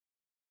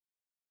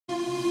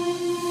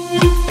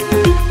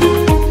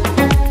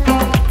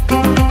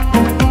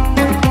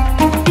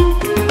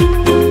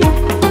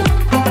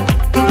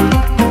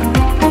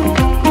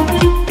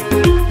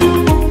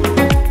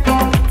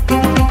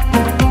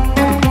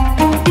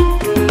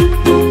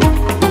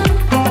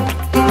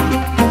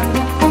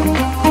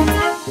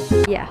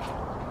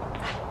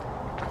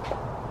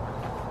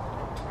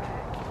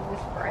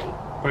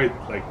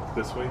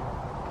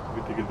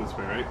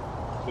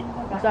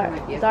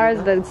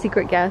Zara's the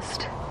secret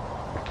guest.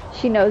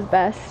 She knows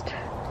best.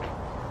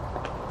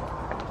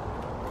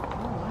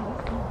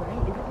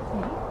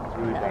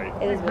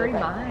 It is very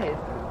nice.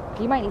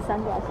 You might need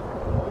sunglasses.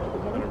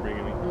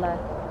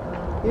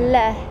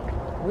 Le.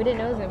 We didn't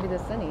know it was gonna be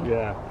this sunny.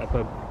 Yeah, I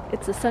thought.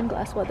 It's the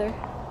sunglass weather.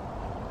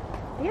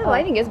 Yeah,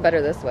 lighting is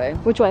better this way.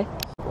 Which way?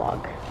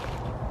 Vlog.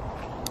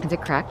 Is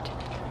it cracked?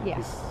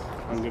 Yes.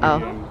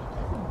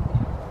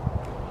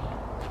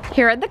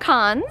 Here are the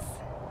cons.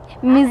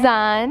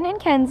 Mizan and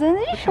Kenza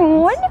and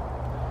Sean.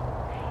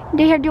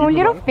 They are doing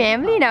little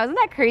family now. Isn't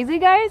that crazy,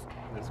 guys?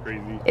 That's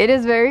crazy. It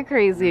is very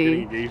crazy.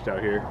 We're getting engaged out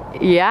here.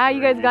 Yeah,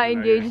 you guys got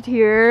engaged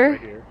here. Right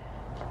here.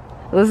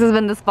 This has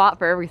been the spot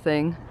for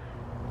everything.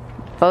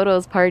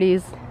 Photos,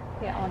 parties.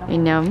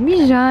 And now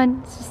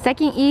Mizan.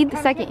 Second Eid,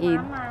 second Eid.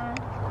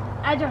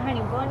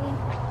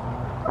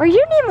 Are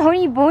your name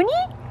Honey Bonnie?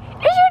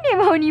 Is your name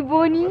Honey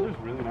Bonnie? Weather's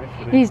really nice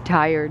today. He's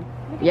tired.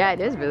 Yeah, it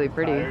is really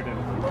pretty.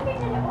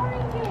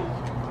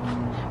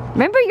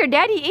 Remember your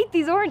daddy ate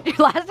these oranges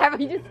last time.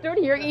 He just stood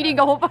here eating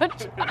a whole bunch.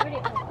 Sit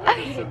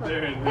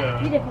there and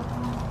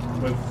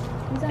was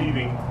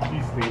eating,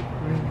 feasting.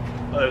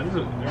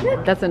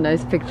 That's a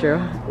nice picture.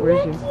 Where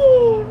is she?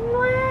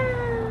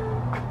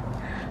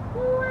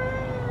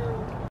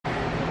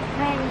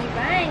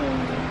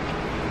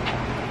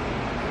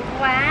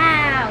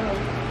 Wow.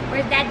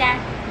 Where's Dada?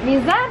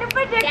 Mizan,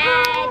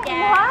 Dada.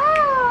 Wow.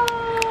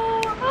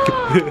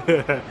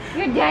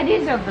 Your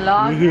daddy's a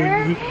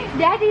vlogger.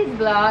 Daddy's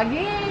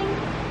vlogging.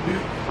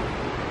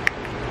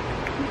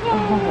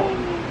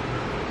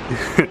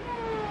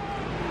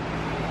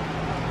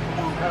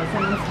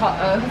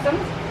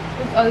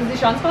 Oh, is this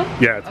Sean's phone?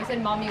 Yeah. I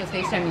said mommy was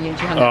FaceTiming you and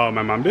she hung Oh,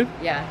 my mom did?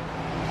 Yeah.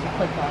 She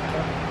clicked off.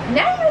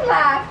 Now you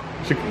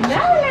laugh. She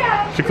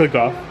Now clicked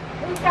off.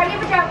 Charlie,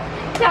 clap,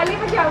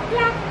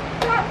 clap,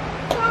 clap,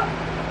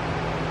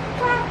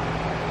 clap.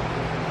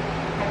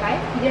 High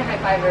five? He did a high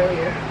five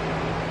earlier.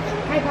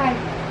 High five.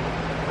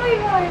 High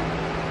five.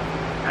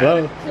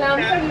 Hello. Salam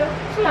kullu.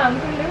 Salam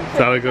kullu.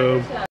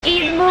 Assalamualaikum.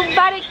 Eid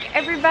Mubarak,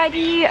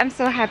 everybody. I'm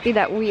so happy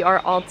that we are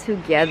all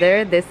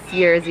together. This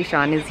year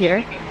Zishan is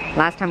here.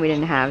 Last time we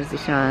didn't have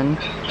Zishan.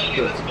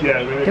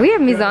 Yeah, Did we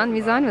have Mizan?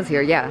 Mizan was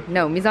here, yeah.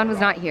 No, Mizan was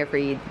not here for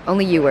Eid.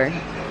 Only you were.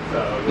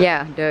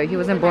 Yeah, duh, he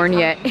wasn't born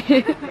yet.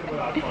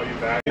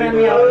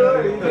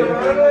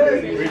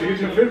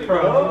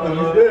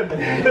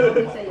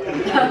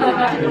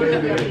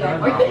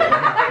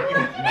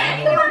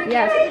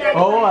 Yes.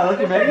 Oh, I like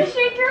your baby.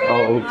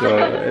 Oh,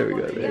 God. There we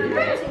go. There we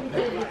go.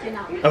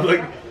 I was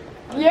like,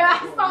 Yeah,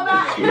 I saw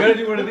that. We gotta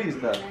do one of these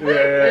now.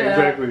 yeah,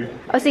 exactly.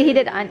 Oh, see, he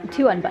did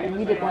two unbutton.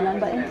 You did one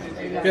unbutton.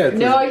 Yeah,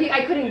 No,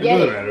 I couldn't get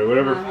doesn't it. matter,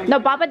 whatever. No,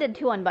 Baba did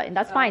two unbutton.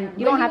 That's fine.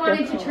 You don't have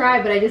wanted to. to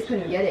try, but I just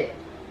couldn't get it.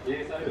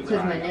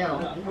 Because my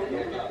nail.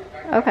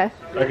 Okay.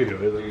 I can do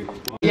it.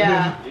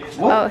 Yeah.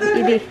 Oh,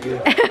 Edie.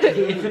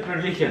 It's a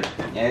tradition.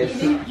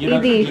 Yes. You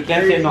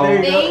can say no.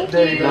 Thank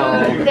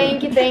you.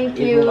 Thank you, thank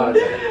you.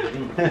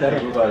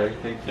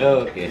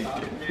 Okay.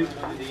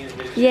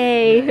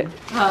 Yay.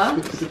 Huh?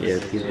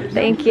 Yes.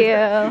 Thank you.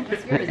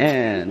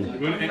 And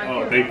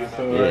Oh, thank you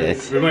so much.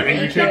 Yes. We're my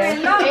angry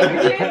chicks.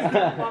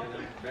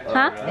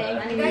 Huh?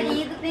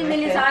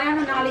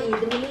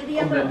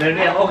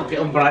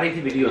 बना रही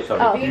थी video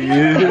sorry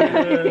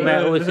मैं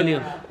वो इसलिए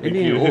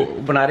नहीं वो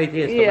बना रही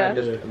थी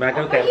इसको मैं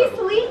क्या कर रहा हूं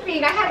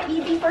Sleeping. I had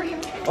eating for him.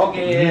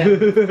 Okay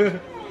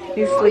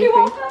He's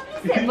sleeping.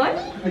 Said much?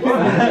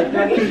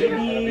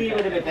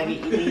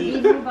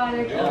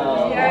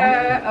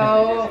 Yeah.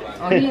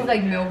 Oh, he's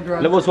like milk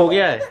drunk. लो वो सो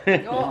गया है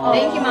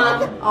Thank you, mom.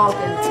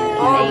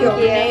 Thank you.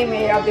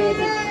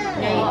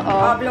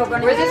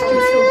 Where's this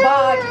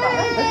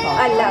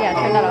Yeah,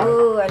 turn that off.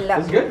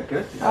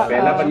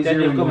 पहला बच्चा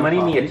जिसको मनी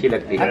नहीं अच्छी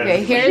लगती है Okay,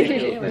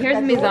 here's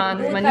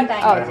Mizan's money.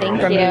 Oh,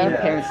 thank From you. your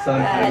parents.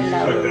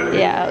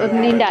 Yeah,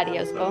 नींद आ रही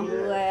है उसको.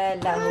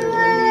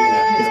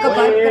 इसको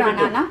बर्फ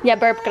कराना ना Yeah,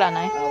 burp कराना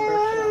है.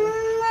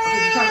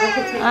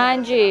 हाँ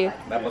जी.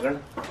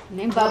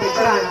 नहीं बर्फ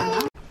कराना ना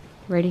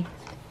Ready?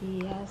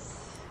 Yes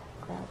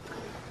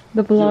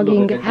The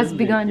vlogging has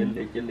begun.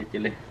 चले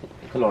चले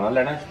खिलौना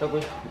लेना इसका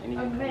कोई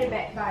मेरे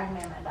बैग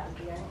में मैं डाल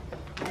दिया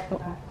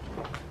है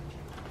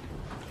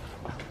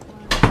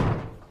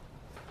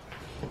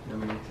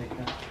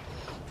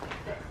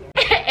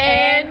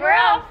And we're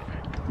off.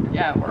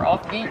 Yeah, we're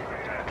off beat.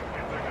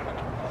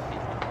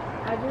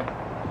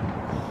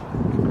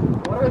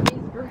 What are these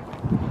for?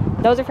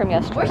 Those are from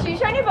yesterday. What's she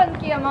trying to band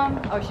kiya, mom?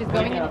 Oh, she's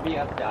going in.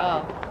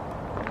 Oh.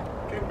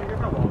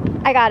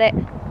 I got it.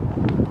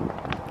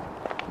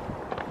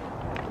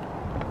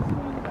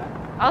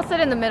 I'll sit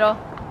in the middle,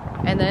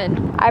 and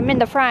then I'm in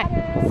the front.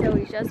 So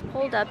we just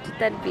pulled up to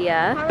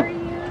Tadbia. how are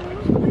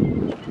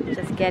you?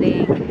 Just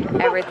getting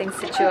everything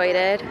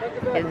situated,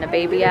 getting the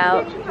baby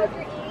out.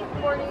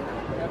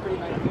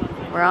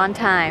 We're on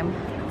time.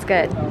 It's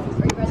good.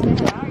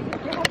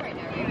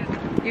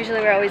 Usually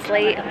we're always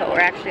late, but we're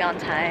actually on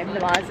time. The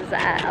Namaz is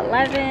at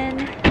 11,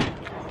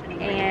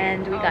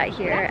 and we got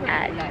here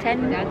at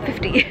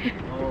 10:50.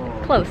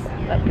 Close,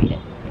 but we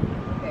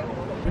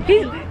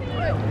did.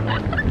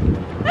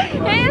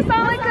 Hey,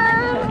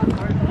 assalamualaikum.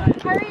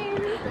 How are you?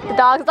 The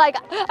dog's like,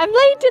 I'm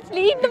late, it's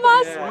leave the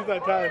bus. Use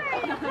that time.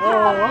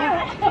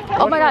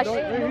 Oh my gosh.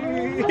 Get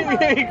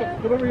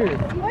over here.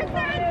 What's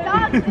that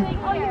dog doing?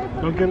 Oh, you're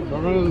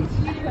Don't run.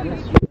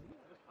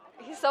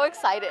 He's so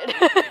excited.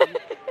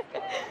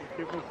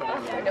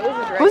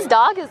 Whose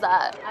dog is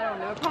that? I don't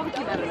know. It probably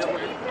came out of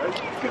nowhere.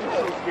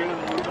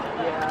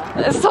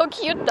 It's so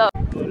cute though.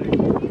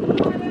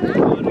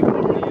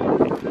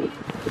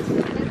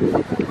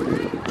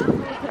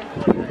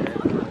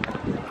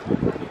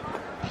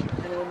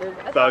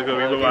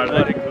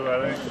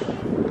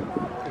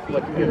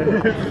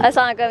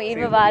 Assalamualaikum, Eid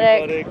Mubarak.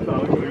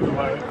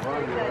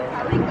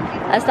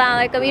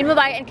 Assalamualaikum, Eid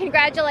Mubarak, and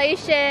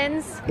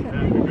congratulations.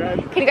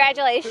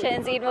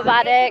 Congratulations, Eid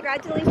Mubarak.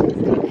 Congratulations.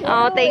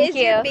 Oh, thank Is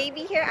you. your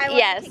baby here? I want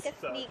Yes. to take a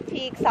sneak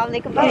peek.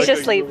 Assalamualaikum. He's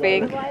just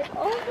sleeping.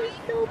 Oh, he's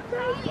so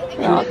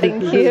bright. Oh,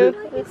 thank you.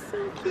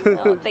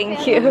 Oh,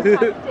 thank you.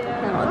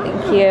 Oh,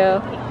 thank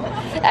you.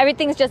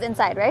 Everything's just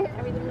inside, right?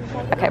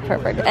 Okay,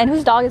 perfect. And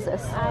whose dog is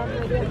this?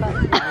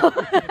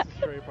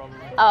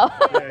 Oh.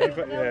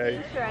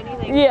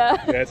 Yeah.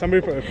 Yeah,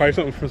 somebody probably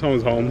something from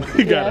someone's home.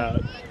 He got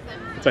out.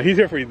 So he's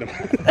here for them.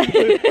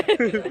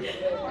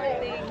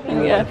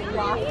 Yeah.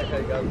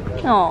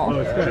 Oh.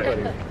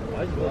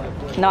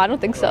 No, I don't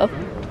think so.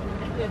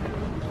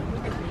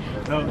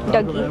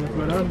 Doggy.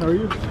 How are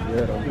you?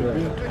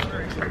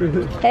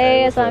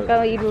 Hey,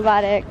 assalamualaikum, Eid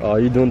Mubarak. Oh,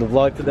 you doing the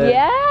vlog today?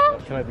 Yeah.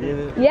 Can I be in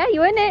it? Yeah,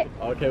 you in it?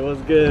 Okay,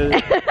 what's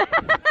good?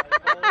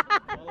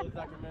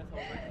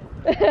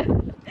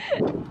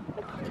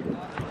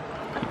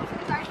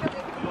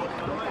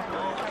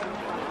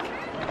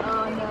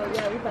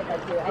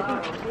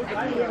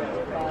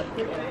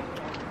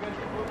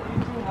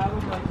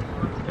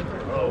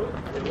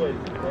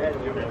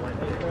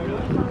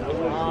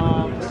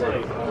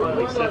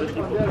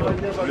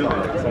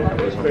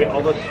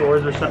 All the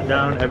stores are shut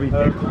down,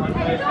 everything.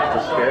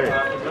 It's scary.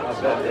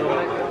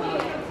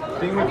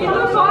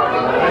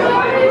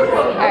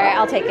 Alright,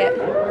 I'll take it.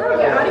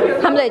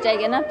 हम ले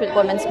जाएंगे ना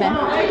women's में.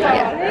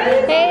 Yeah.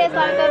 Hey,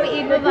 assalamualaikum,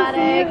 Eid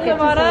Mubarak. Good to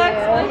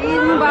see you.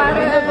 Eid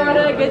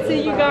Mubarak. Good to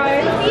see you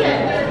guys.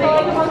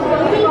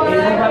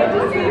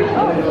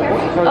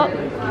 Oh,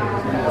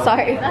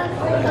 sorry.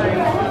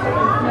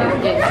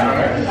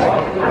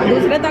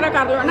 दूसरे तरह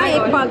कर लो ना,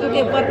 एक बाजू के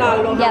ऊपर डाल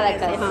लो. Yeah, like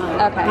this.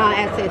 Okay. हाँ,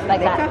 ऐसे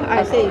Like that. देखा?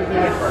 ऐसे ही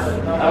है.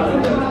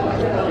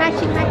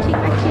 Matching, matching,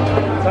 matching.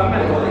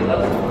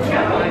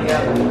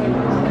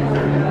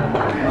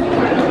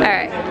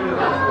 Alright.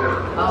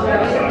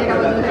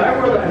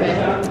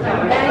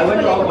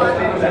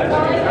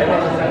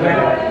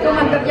 तुम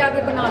अंदर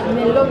जाके बना लो,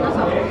 मिल लो ना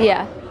सब.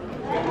 Yeah.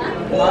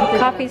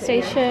 Coffee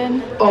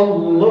station.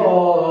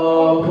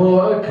 Allahu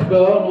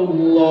Akbar,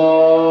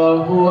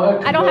 Allahu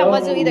Akbar. I don't have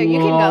wazoo either. You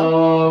can go.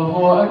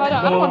 Allahu Akbar.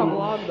 I don't want to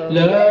vlog though.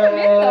 La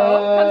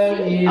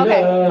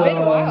Okay.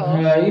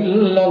 ilaha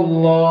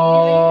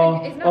illallah.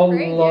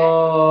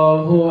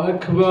 Allahu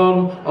Akbar,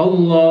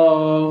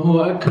 Allahu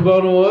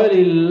Akbar,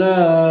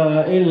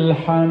 walillahil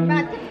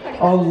hamd.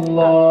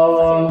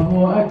 Allahu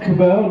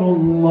Akbar,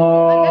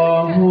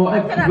 Allahu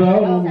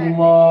Akbar,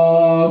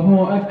 Allahu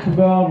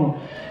Akbar.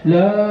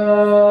 La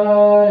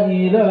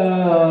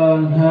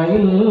ilaha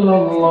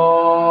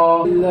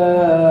illallah.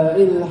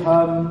 Lillahil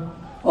hamd.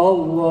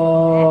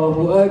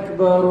 Allahu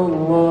Akbar,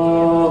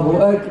 Allahu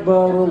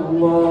Akbar,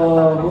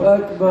 Allahu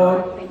Akbar.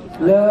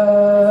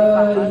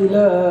 La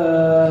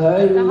ilaha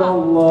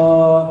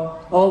illallah.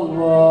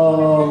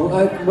 Allahu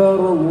Akbar,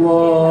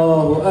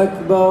 Allahu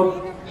Akbar.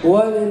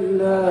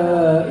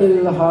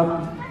 Walillahil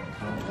hamd.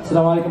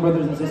 Assalamu alaikum,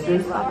 brothers and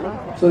sisters.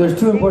 So there's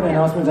two important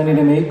announcements I need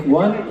to make.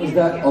 One is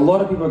that a lot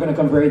of people are going to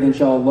come for Eid,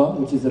 inshallah,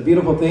 which is a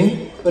beautiful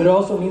thing. But it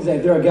also means that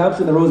if there are gaps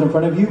in the rows in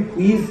front of you,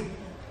 please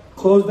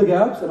close the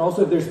gaps. And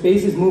also if there's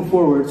spaces, move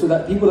forward so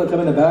that people that come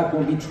in the back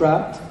won't be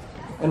trapped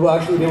and will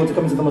actually be able to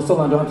come to the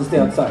musalla and don't have to stay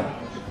outside.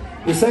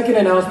 The second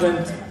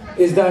announcement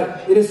is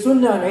that it is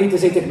sunnah on Eid to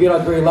say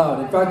takbirat very loud.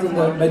 In fact, in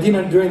the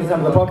Medina during the time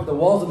of the Prophet, the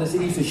walls of the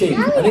city used to shake.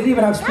 And they didn't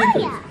even have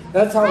speakers.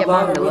 That's how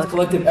loud everyone's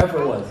collective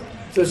effort was.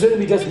 So it shouldn't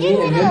be just me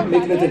and him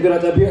making the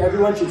takbirat takbir.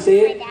 Everyone should say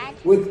it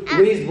with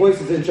raised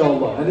voices,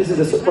 inshallah. And this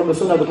is from the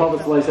sunnah of the Prophet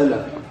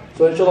ﷺ.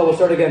 So inshallah we'll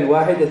start again.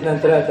 Wahid, ithnan,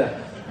 thalatha.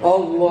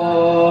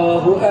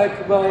 Allahu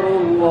Akbar,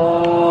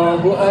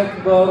 Allahu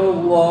Akbar,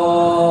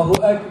 Allahu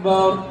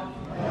Akbar.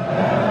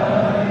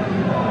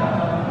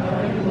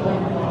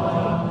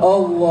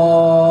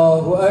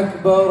 Allahu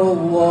Akbar,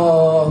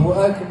 Allahu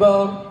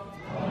Akbar.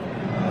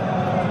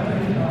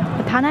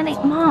 Tana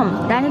nahi,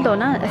 Mom, रहने दो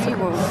ना.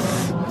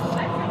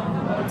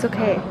 It's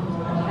okay.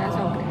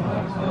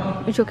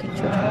 It's okay.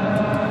 It's okay.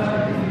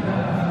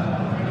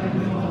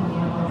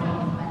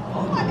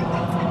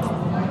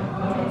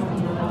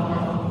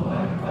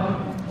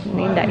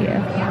 नींद आई है.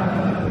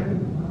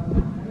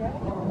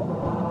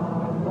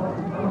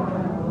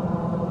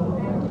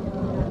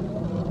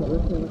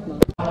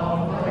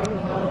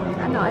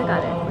 No, I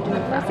got it.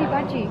 Nasi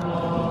bhaji.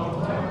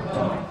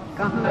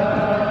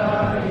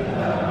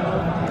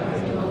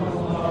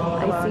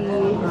 I see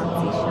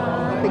Nasi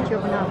Shan. picture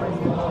of an hour. I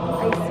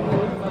see.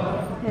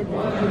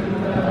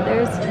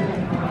 There's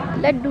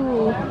Laddu.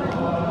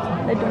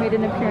 Laddu made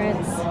an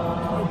appearance.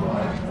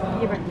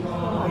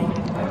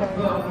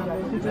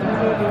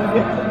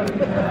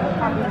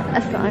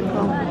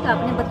 Assalamualaikum.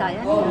 आपने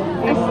बताया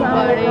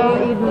Assalamualaikum.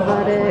 Eid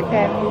Mubarak.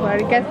 Eid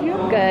Mubarak.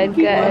 Good,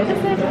 good.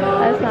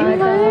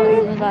 Assalamualaikum.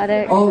 Eid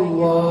Mubarak.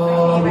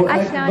 Allahu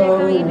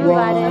Assalamualaikum. Eid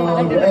Mubarak.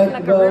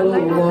 Akbar.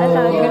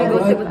 Allahu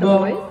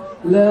Akbar.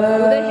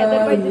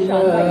 لا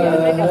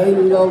إله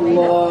إلا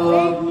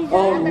الله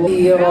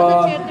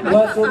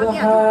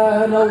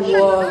وسبحان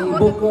الله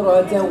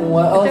بكرة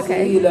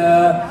وأصيلا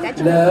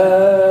لا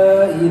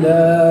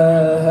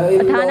إله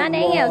إلا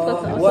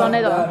الله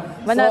وصدق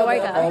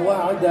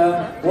وعده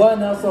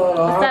ونصر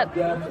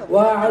عبده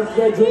وأعز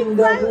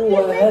جنده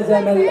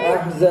وهزم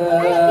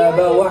الأحزاب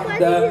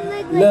وحده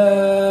لا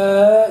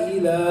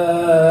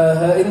إله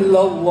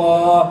إلا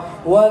الله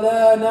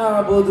ولا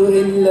نعبد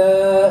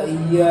إلا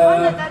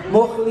إياه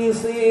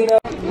مخلصين.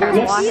 We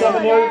have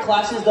seminary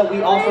classes that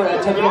we offer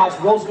at Temple House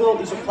Roseville.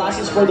 These are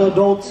classes for the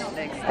adults,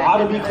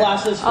 Arabic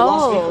classes,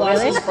 philosophy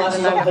classes,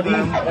 classes on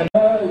Hadith.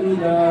 لا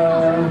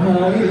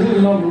إله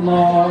إلا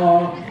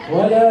الله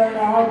ولا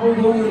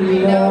نعبد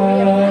إلا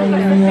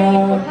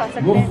إياه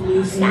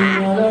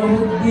مخلصين له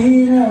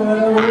الدين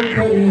ولو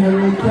كره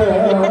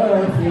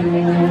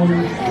الكافرون.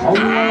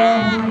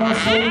 اللهم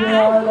صل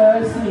على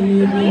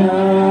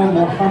سيدنا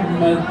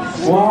محمد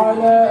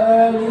وعلى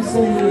آل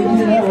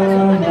سيدنا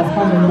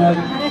محمد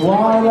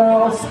وعلى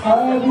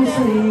أصحاب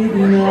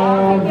سيدنا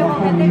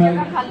محمد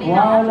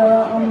وعلى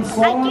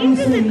أنصار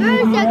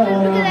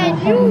سيدنا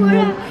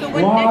محمد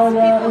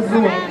وعلى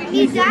أزواج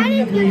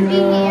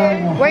سيدنا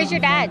محمد. Where's your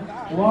dad?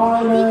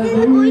 وعلى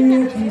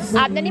ذرية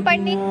Abdani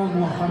Parni?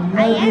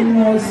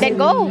 محمد. Then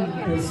go.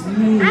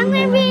 I'm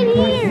gonna read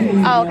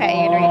here. Oh, okay,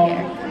 you're gonna read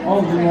here.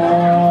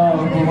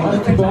 الله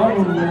أكبر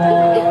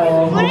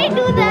الله. When I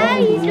do that,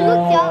 he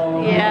looks up.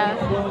 Yeah.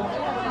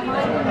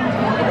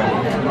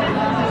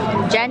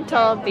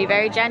 Gentle, be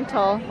very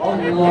gentle.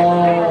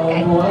 الله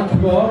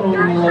أكبر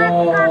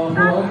الله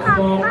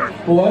أكبر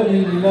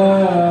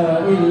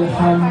ولله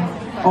الحمد.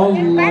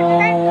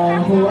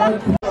 الله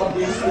أكبر.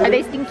 Are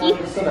they stinky?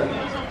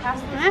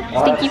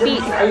 Stinky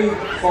feet.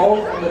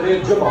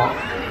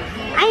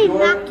 I'm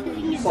not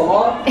kidding you.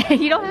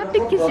 You don't have to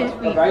kiss his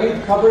feet.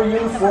 Cover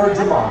you for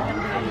Jummah.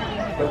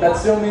 But that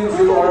still means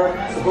you are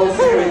supposed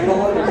to pray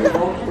Dhuhr and you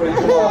don't pray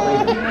Jummah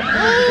later.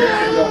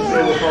 I'm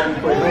sure we'll probably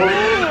pray Dhuhr.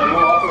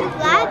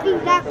 Laughing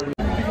back.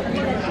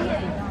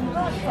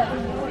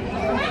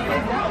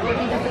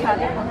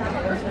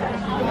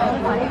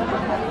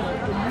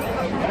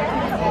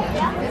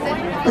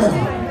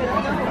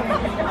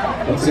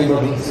 Let's see,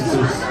 brothers and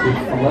sisters,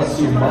 unless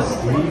you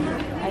must leave,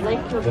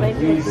 then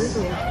please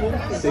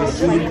stay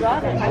seated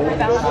and hold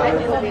each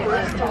other.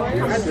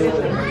 You're still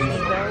in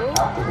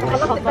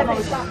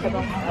afterwards.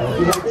 If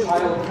you have a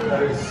child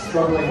that is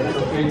struggling, it's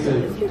okay to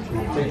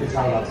take the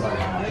child outside.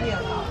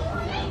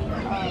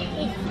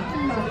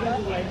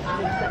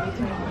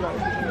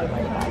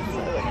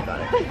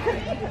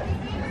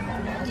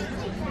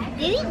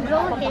 Did he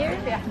grow hair?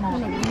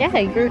 Yeah,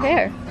 he grew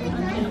hair.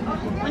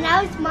 When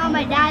I was small,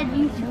 my dad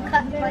used to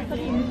cut my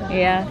hair.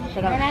 Yeah,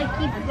 shut And up. I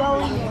keep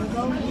growing and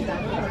growing.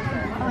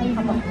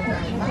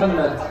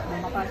 محمد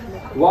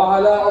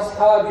وعلى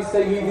أصحاب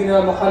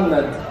سيدنا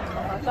محمد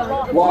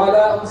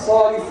وعلى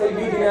أنصار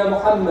سيدنا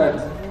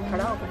محمد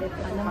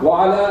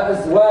وعلى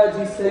أزواج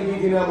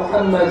سيدنا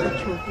محمد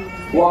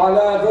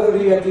وعلى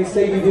ذرية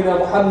سيدنا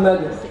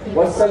محمد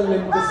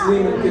وسلم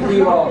تسليما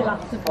كثيرا.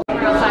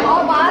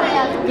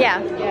 Yeah.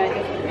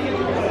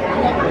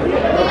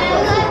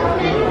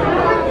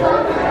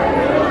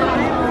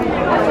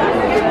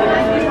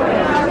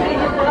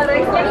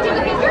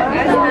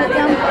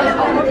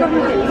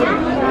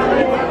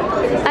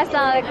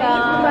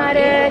 Assalamualaikum.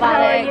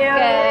 How are you?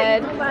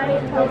 Good.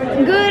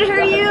 Good, how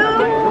are you?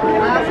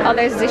 Oh,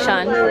 there's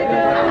Zishan.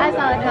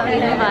 Assalamualaikum.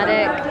 Eid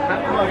Mubarak.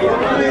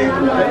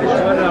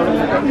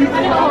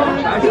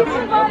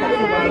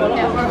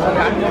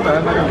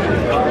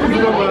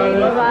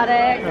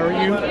 Mubarak. How are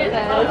you? Good.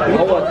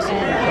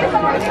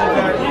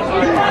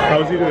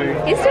 How's he doing?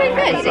 He's doing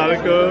good.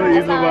 Sadako,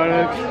 Eid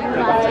Mubarak.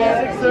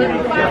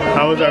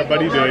 How is our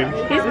buddy doing?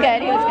 He's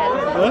good. He was good.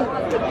 Huh?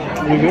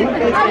 You good?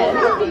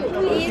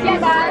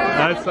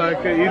 Hi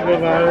Sadako, Eid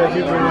Mubarak.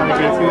 Eid Mubarak.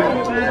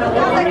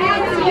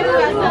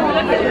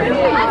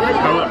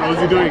 How's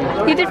he doing?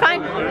 He did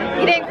fine.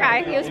 He didn't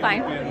cry. He was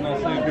fine.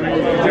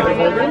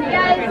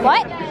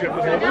 What?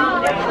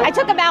 I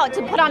took him out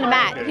to put on the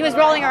mat. He was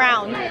rolling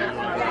around. Oh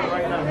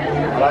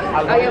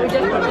yeah, we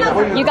just.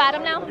 You got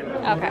him now?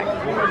 Okay.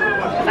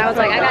 I was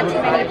like, I got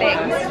too many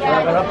things.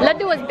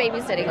 Laddu was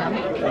babysitting him.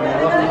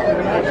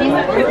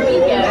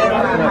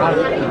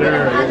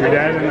 Your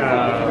dad and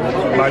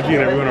Baji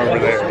and everyone over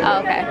there. Oh,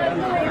 okay.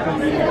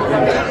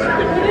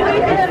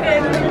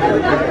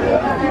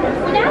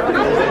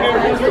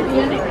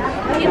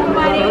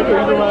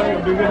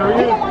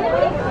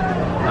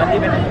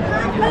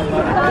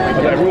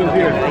 Everyone's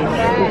here.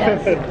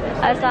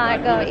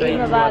 Assalamualaikum, Eid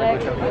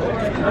Mubarak.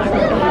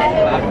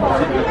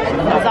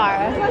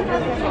 Zara.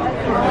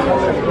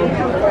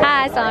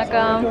 Hi,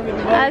 Assalamualaikum.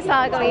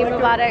 Assalamualaikum, Eid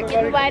Mubarak.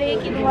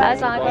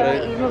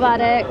 Assalamualaikum, Eid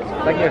Mubarak.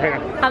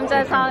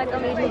 Hamza, Assalamualaikum,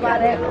 Eid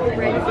Mubarak.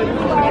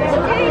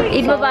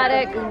 Eid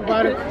Mubarak.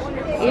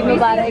 Eid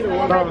Mubarak.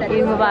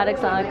 Eid Mubarak,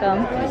 Assalamualaikum.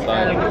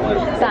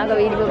 Assalamualaikum,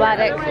 Eid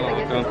Mubarak.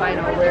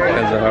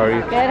 Hamza, how are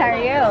you? Good, how are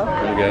you?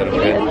 I'm good.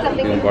 Eid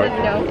Mubarak.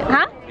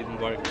 Huh? Eid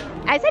Mubarak.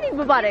 I said Eid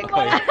Mubarak.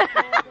 Oh,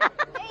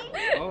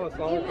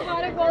 Eid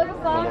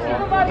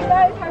Mubarak,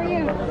 guys. How are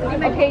you?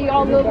 Okay, you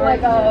all look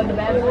like the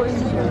bad boys.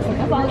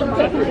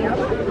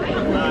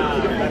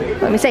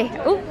 Let me see.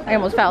 Ooh, I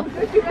almost fell.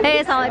 Hey,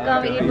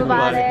 assalamualaikum. Eid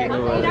Mubarak. Eid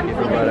Mubarak.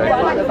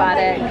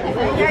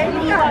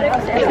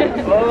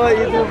 Oh,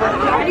 Eid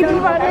Mubarak. Eid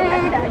Mubarak.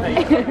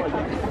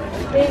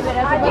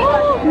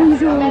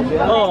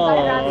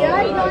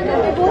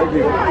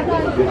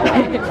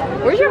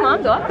 Where's your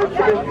mom go?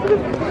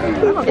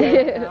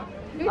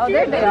 Oh,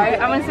 there they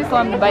are. I want to see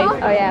Salam bite.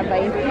 Oh yeah,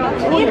 bite.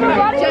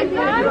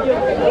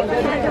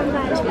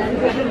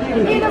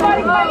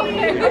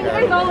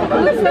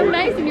 Looks so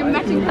nice and you're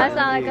matching.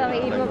 Assalamualaikum,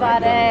 Eid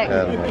Mubarak.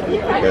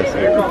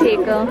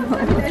 Tico.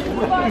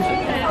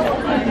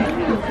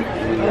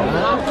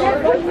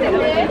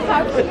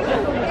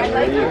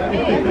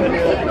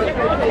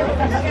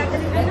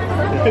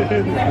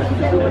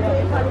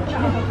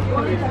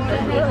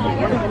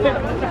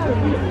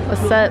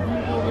 What's up?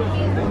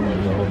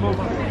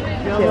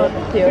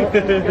 Cute.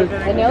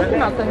 The nails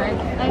come out so nice.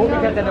 I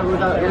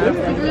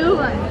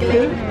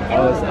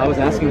was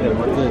asking them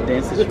what's the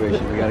dance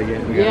situation. We gotta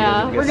get.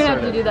 We're gonna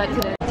have to do that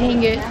today.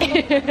 Dang it.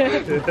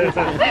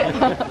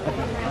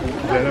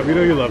 Yeah, we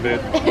know you love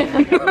it.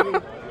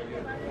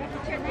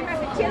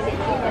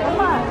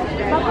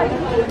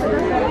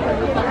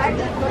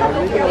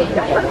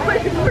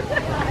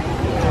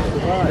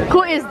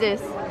 Who is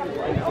this?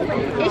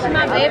 It's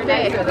my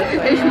baby.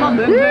 It's my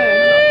baby.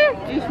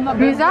 It's my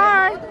baby.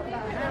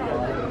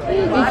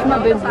 It's my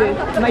baby.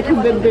 My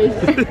two babies.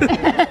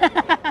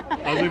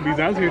 I was like,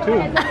 Bizan's here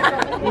too.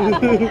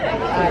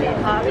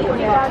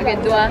 Okay,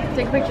 Dua,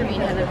 take a picture of me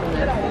and Heather from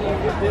there.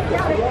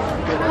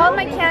 Hold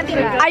my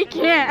camera. I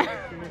can't.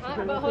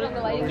 Hold on the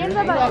lighting.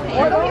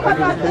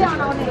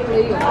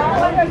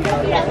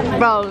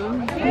 Bro.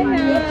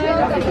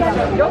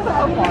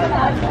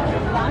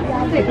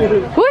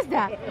 Who's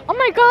that? Oh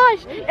my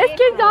gosh,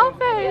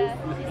 ItsKenDollface.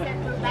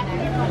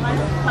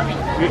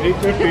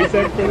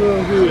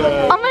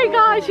 Oh my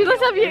gosh, he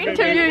looks like you're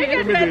interviewing.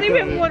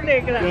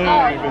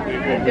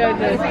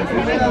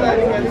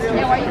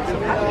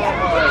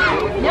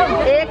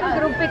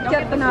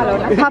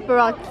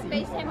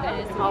 Paparazzi.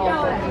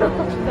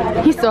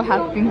 He's so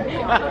happy.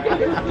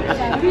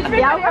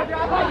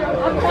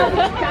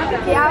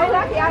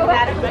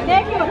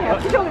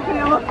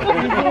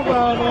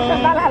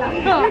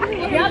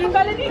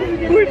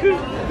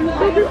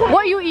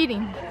 What are you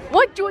eating?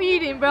 What you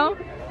eating, bro?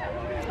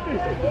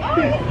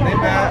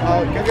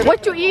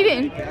 What you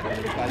eating?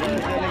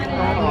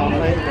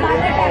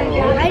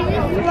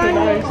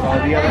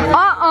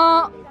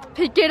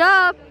 Pick it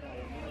up.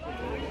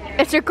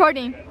 It's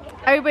recording.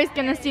 Everybody's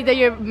gonna see that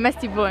you're a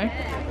messy boy.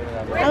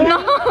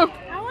 No.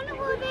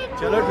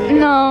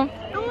 No.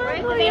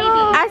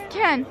 Ask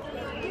Ken.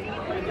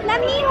 Let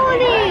me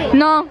hold it.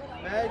 No.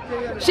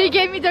 She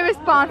gave me the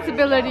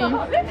responsibility.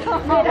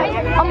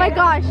 Oh my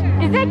gosh.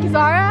 Is that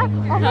Zara?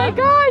 Oh my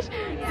gosh.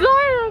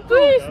 Zara,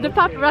 please. The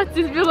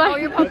paparazzi's be like. Oh,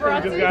 you're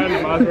paparazzi. We just got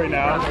namaz right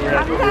now. So we're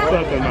at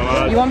the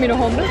namaz. You want me to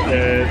hold this?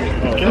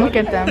 Yeah. Look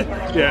at them.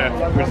 Yeah,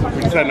 we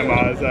just had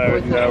namaz.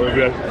 We're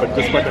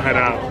just about to head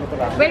out.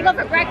 We're gonna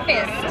go for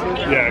breakfast.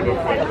 Yeah, go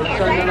for it.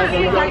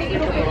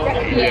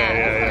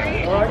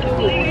 Yeah.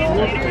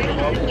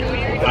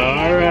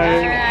 All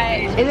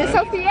right. Is it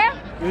Sophia?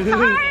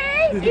 Hi.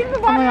 Oh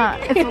my god,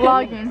 it's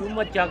vlogging. Too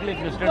much chocolate,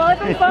 Mr. Let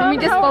me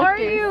just focus. How are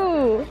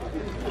you?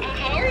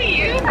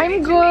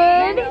 I'm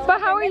good, but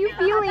how are you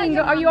feeling?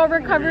 Are you all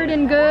recovered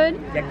and good?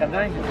 Does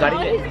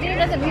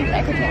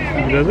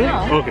it?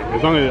 Okay,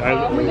 as long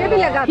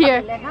as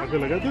Here.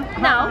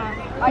 No.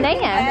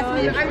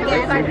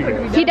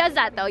 He does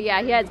that though,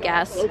 yeah, he has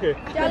gas. Okay.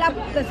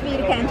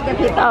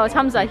 Oh, it's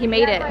Hamza, he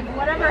made it.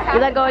 You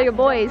let go of your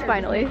boys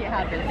finally.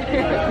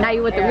 Now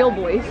you're with the real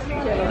boys.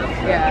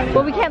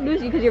 Well, we can't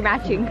lose you because you're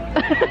matching.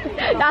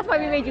 That's why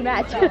we made you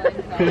match.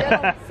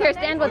 Here,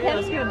 stand with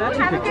him.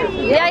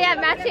 Yeah,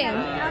 matching.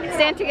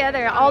 Stand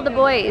together, all the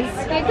boys.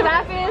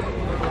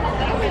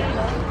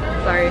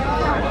 Sorry.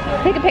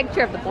 Take a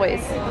picture of the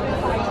boys.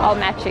 All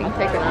matching.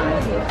 Take it.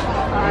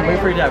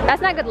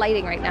 That's not good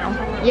lighting right now.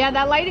 Yeah,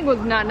 that lighting was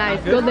not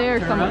nice. Go there,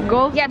 someone.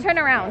 Go. Yeah, turn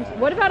around.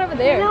 What about over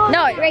there?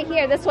 No, right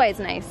here. This way is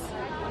nice.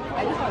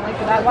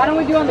 Why don't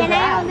we do on the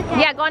grass?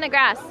 Yeah, go on the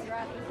grass.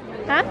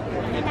 Huh?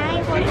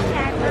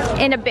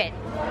 In a bit.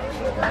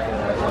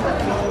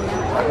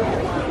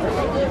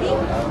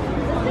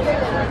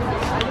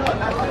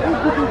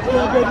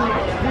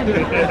 You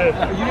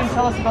didn't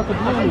tell us about the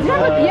balloons. You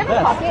have a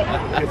pocket?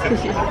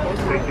 Thank you.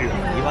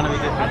 You want to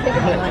make it?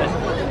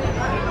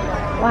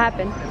 What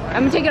happened?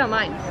 I'm gonna take it on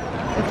mine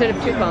instead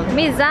of 2 phones.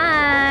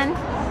 Mizan.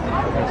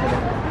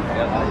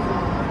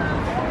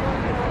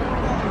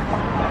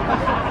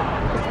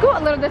 Go a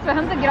little this way.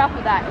 Hamza, get off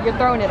of that. You're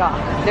throwing it off.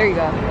 There you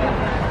go.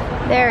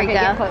 There we Okay, go.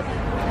 get close.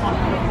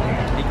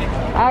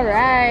 All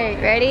right.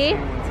 Ready?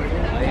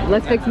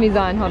 Let's fix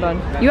Mizan. Hold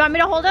on. You want me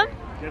to hold him?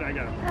 Yeah, I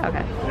got him.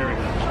 Okay. There we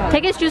go.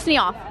 Take his juice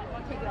off.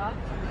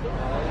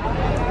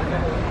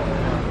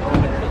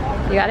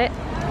 You got it?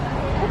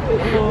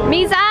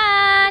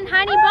 Mizan,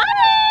 honey bunny.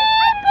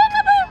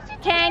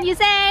 Can you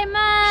say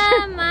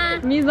mama?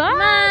 Mizan.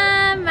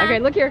 Mama. Okay,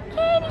 look here.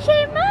 Can you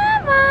say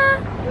mama?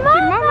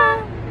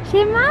 Mama.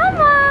 Say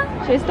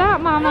mama. Say stop,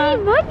 Mama.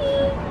 Hey,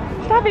 bunny.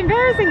 Stop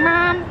embarrassing,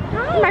 Mom.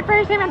 My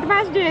first time at the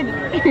masjid.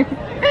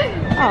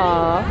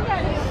 Aww.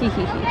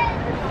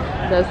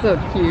 That's so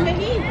cute.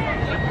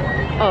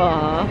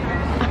 Aww.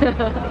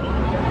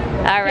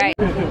 All right.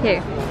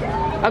 Here.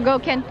 I'll go,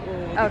 Ken.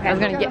 Okay. I was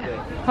gonna get.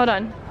 Hold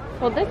on.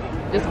 Hold this.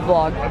 Just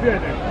vlog. I'll be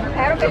right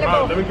there. Get your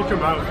mouth. Let me get your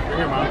mouth. Bring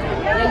your mouth.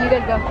 Yeah, you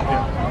guys go.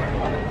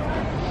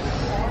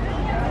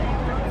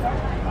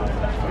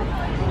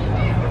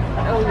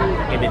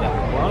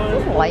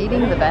 Is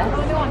lighting the best?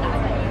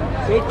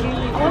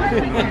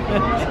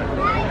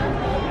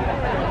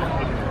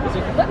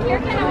 Look here,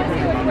 Ken. I want to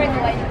see which way the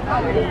light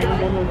is.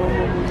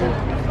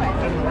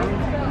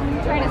 I'm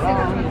trying to see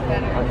which one's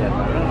better.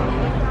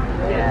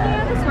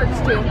 Yeah, this works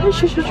too.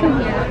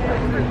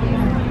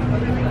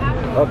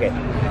 Okay.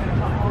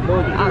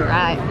 All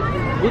right.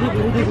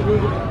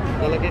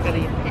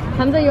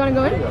 Hamza, you want to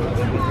go in?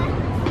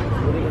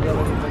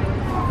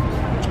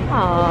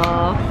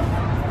 Aww.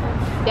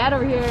 Dad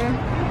over here.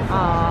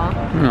 Aww.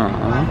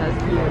 That's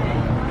cute.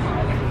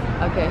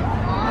 Okay.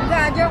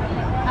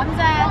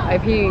 I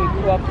pee.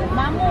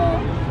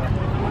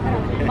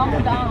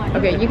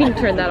 Okay, you can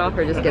turn that off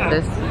or just get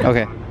this.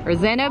 Okay. Or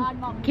Zainab,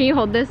 can you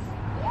hold this?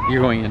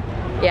 You're going in.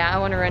 Yeah, I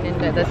want to run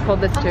into this. Hold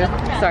this too.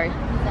 Sorry.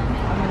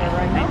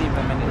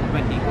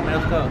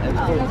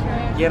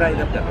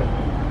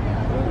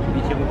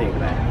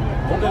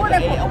 Oh,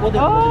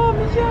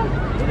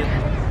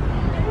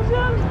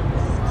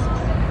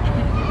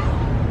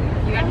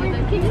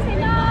 Can you say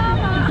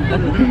mama?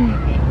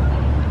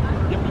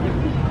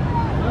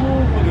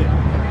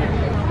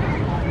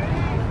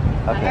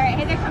 Okay. Alright,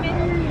 hey there, come in.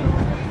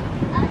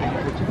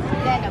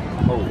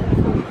 Oh.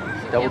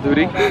 Double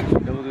duty?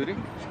 Double duty?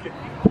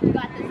 You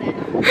got this, Zen.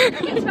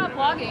 You can stop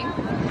vlogging.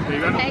 There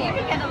you go. Hey, you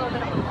can get a little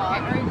bit of a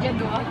vlog. Or get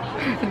Dua.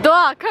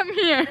 Dua, come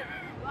here.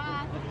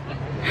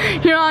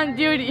 You're on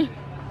duty.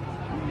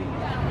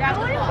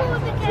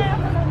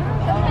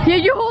 Here,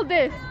 you hold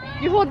this.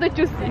 You hold the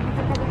juicy.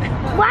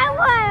 Why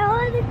would I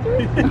hold it?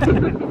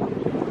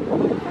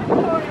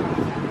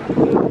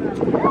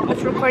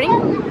 It's recording?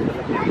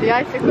 Yeah,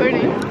 it's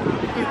recording.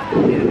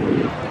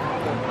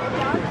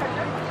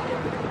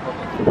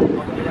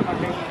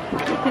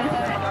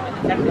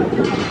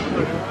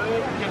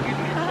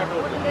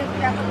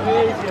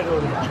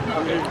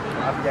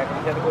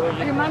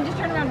 Okay, Mom, just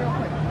turn around real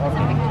quick.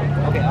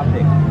 Okay,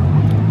 update.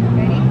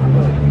 Ready?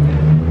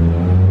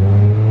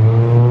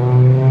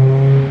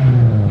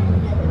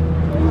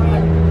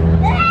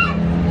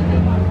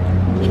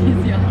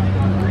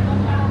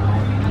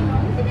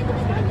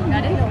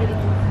 Got it?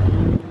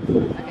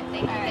 Okay,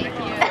 thank you.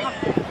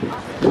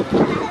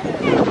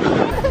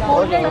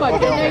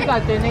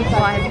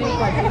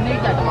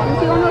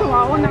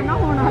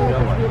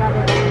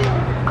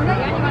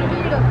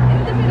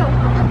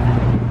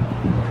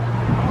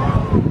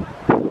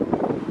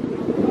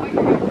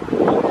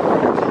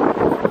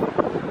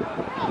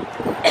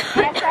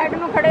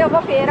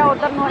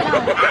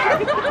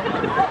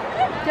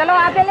 चलो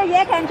आप पहले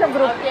ये कैंचो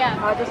group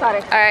आ जाओ सारे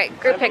All right,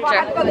 group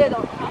picture. को दे दो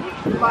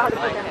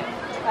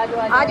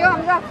आ जाओ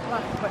Hamza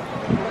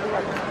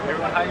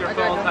Everyone hide your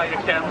phones, hide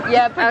your camera.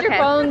 Yeah, put your Okay.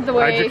 phones Hide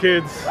away. your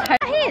kids.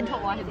 Eid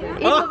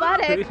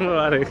Mubarak.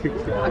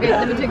 Okay,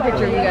 let me take a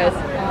picture of you guys.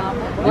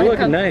 You're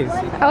looking nice.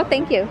 Oh,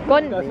 thank you. Go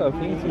on. That's a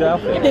fancy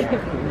outfit.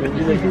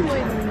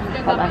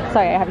 Hold on.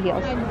 Sorry, I have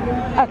heels.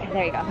 Okay,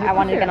 there you go. I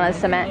wanted to get on the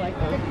cement.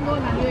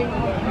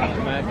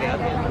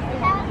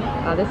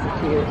 Oh, this is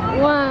cute.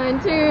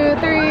 1, 2,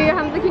 3.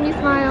 Hamza, can you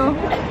smile?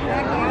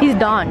 He's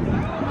Don.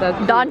 That's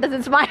Don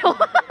doesn't smile.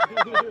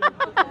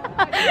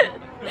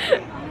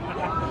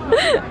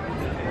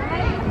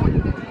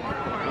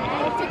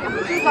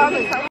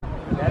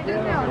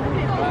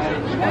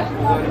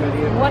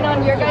 one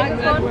on your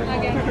guys' phone.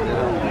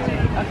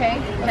 Okay.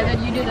 And then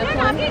you do this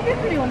one.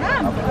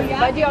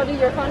 Baji, I'll do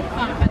your phone.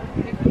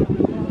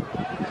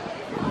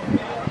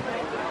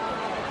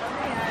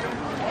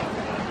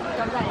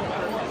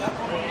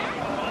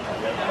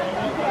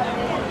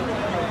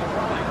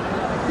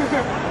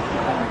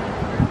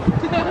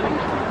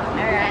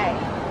 Alright.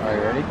 Are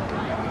you ready?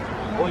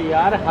 Oh,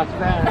 yaar,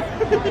 husband.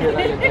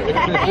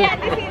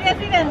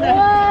 1,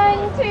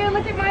 2.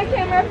 Look at my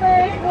camera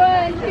first.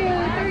 1, 2,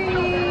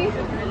 3.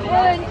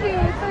 1, 2,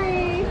 3.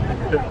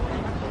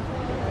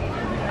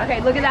 Okay,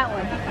 look at that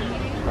one.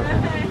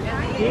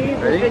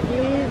 Ready?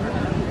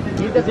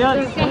 Yes.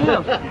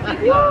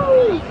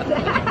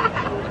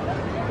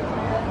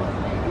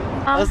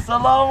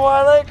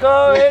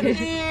 Assalamualaikum.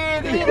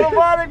 Eid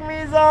Mubarak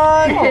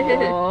Mizan.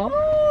 Oh,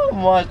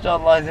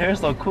 mashallah, his hair is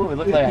so cool. It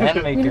looks like a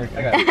anime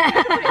character.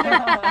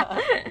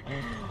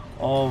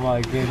 Oh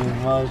my goodness,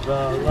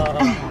 mashallah.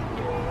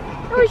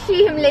 We'll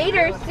see him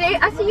later.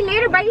 I'll see you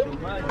later, buddy.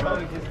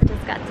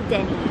 Just got to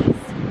Denny's.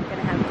 We're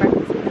gonna have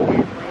breakfast with the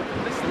family.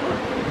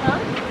 Huh?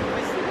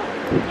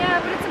 Yeah,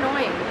 but it's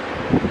annoying.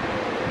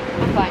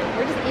 I'm fine.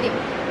 We're just eating.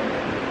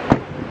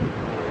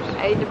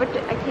 I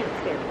can't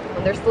stand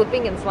when they're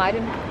slipping and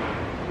sliding.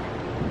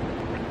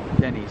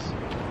 Denny's.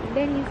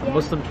 Denny's, yeah.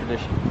 Muslim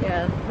tradition.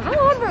 Yeah. How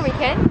old were we,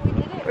 Ken?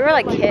 We were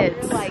like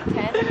kids. Like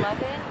 10,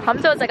 11.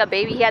 Hamza was like a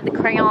baby. He had the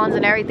crayons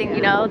and everything,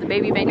 you know, the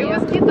baby menu. It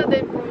was cute though.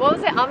 What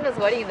was it? Amna's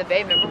wedding in the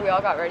Bay. Remember we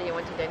all got ready and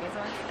went to Denny's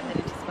once? And then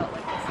it just felt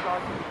like this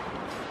vlog.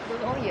 It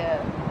was only a...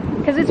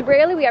 Because it's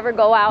rarely we ever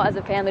go out as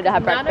a family to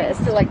have breakfast. Nana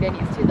used to like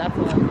Denny's too, that's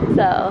why.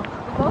 So.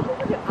 Both of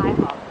us did IHOP. I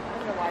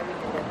don't know why we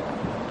did it.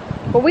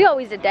 Well, we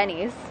always did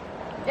Denny's.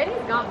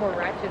 Denny's got more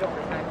ratchet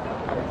over time.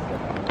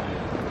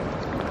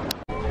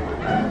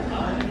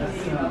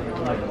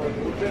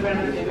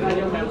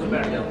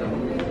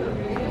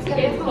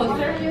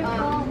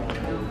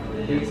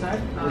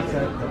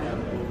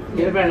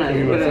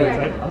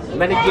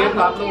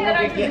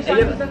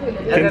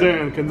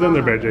 Ken's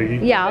under bed, Jackie.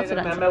 Yeah, I'll sit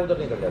down.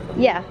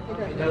 Yeah.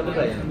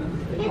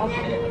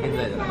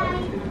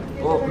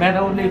 मैं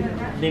तो उन्हें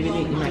देखी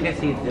नहीं मैं क्या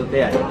seat होते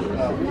हैं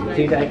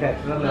seat आई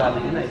factor लगा दी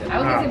ना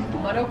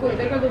Morocco,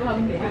 इधर का तो हम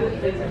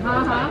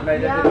हाँ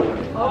okay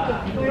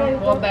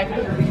go back to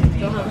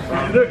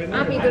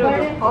आप इधर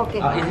Okay.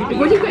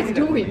 what are you guys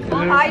doing?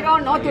 I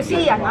don't know to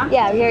see, huh?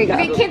 Yeah, here you go.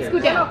 Okay, kids go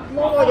down.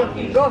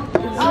 Go.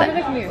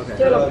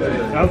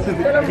 I'll sit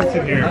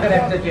here.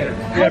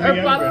 Yeah, be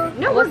on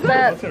No, what's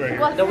that? I'll sit right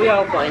here. तो we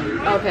are fine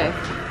Okay.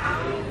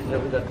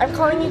 I'm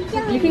calling you.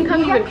 You can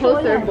come even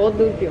closer, both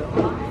of you.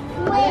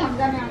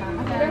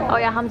 Oh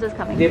yeah, Hamza's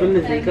coming. Table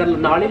में सीकर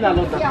नाली ला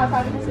लो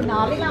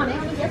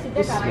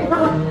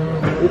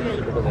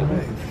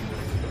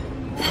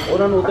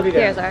उन्होंने उतर ही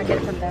Here's our get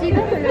from there.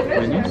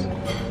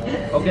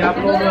 Okay आप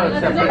लोग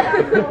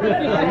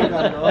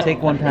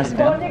Take one pass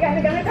down.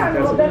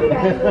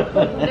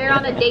 They're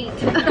on a date.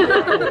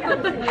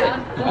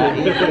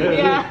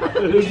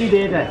 इसी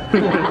date है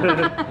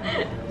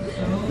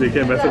They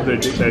can't mess up their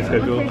date night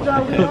schedule.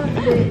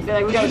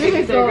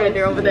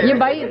 They're over there. You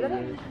bite.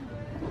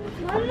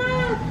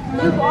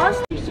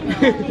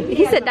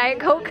 He said Diet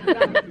Coke.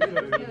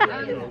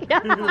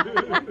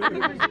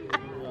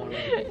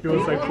 He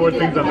was like 4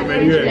 things on the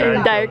menu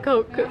and Diet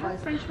Coke.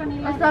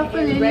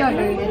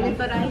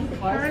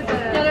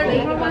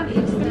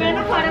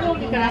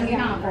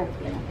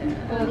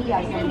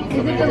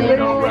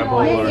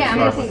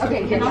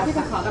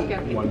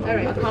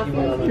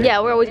 Yeah,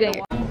 we're always gonna.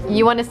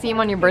 You want to see him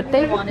on your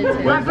birthday?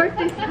 My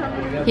birthday's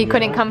coming. He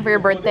couldn't come for your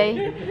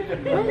birthday.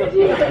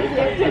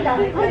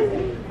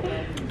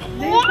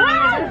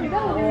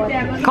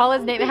 Call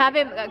his name. Have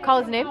him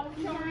call his name.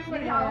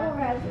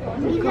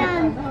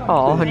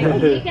 Oh, no.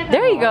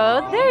 There he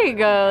goes. There he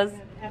goes.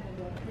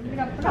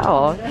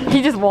 Oh,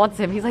 he just wants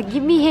him. He's like,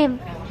 give me him.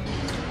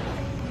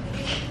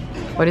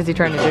 What is he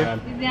trying to do?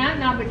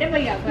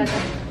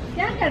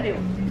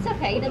 It's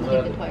okay, he doesn't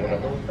need the toy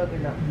right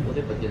now.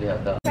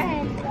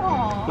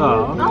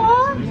 oh,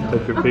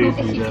 touch your face,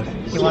 you guys.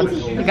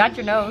 You got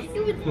your nose.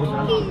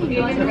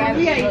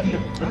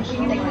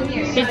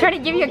 He's trying to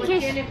give you a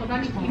kiss.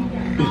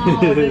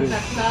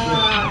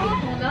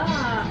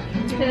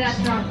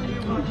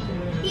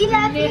 He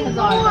laughing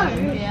more.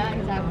 Yeah,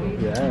 exactly.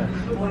 Yeah.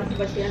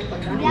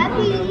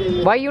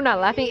 Why are you not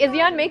laughing?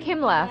 Izyan, make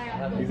him laugh.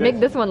 Make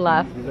this one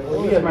laugh.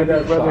 My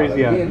dad's brother is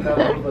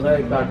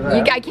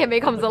I can't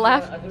make Hamza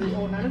laugh.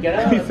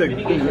 He's like,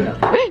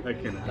 I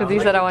can't. Because he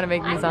said I want to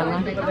make Mizan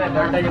laugh.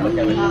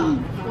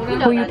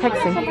 Who are you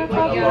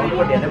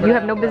texting? You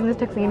have no business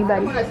texting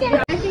anybody.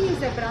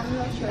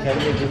 Can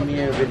you give me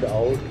a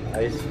without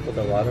ice for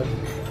the water?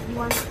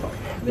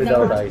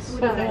 Without ice.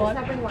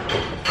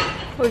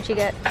 What did you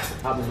get?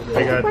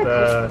 I got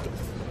the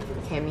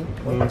Hammy.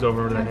 moons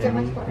over the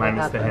hammy,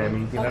 minus the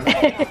hammy.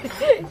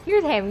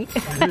 Here's Hammy.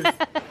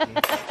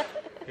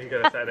 You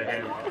got a side of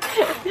ham.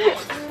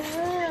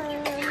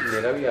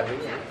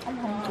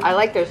 I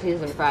like their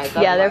seasoned fries.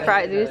 Yeah, their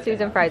fries. These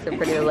seasoned fries are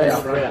pretty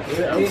delicious.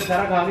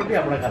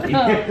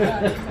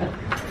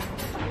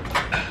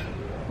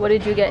 What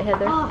did you get,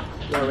 Heather?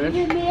 Strawberry.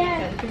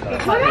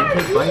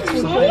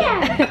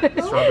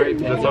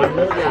 That's all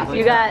you got?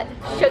 You got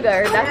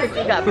sugar. That's what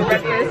you got for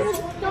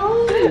breakfast.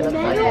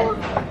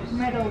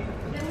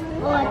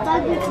 Oh, I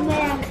thought this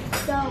man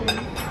stone.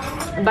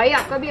 भाई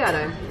आपका भी आ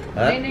रहा है?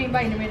 नहीं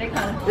भाई ने मेरे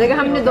खाना। लेकिन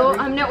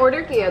हमने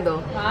ऑर्डर किया दो।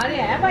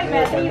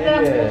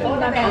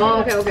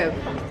 Oh, okay.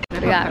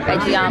 We got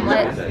veggie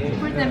omelet.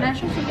 For the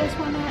nachos, you guys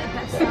want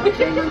sour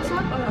cream on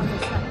top or on the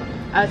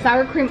side?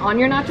 Sour cream on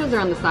your nachos or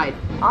on the side?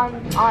 On.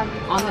 On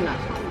the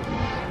nachos.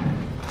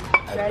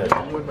 Ready?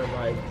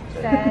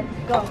 Set,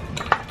 go.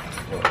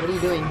 What are you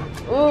doing?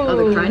 Oh,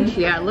 the crunch?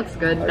 Yeah, it looks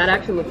good. That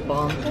actually looks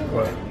bomb.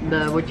 What?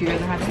 What you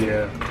guys are having?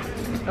 Yeah.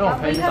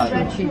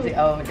 cheesy.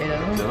 Oh, it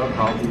is.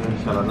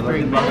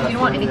 You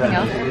want anything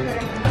else?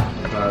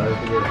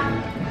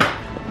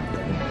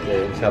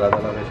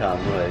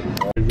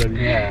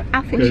 Yeah.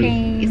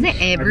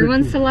 Isn't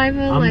everyone's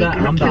saliva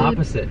I'm the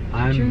opposite.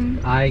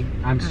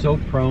 I'm so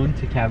prone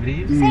to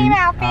cavities. Same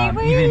outfit.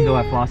 Even though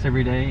I floss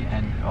every day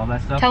and all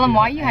that stuff. Tell them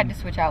why you had to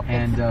switch outfits.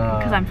 And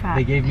because I'm fat.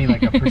 they gave me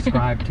like a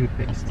prescribed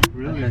toothpaste.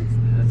 Really?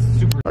 That's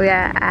super. We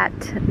are at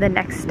the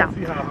next stop.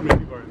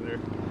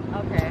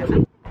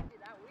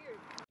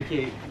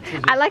 Okay.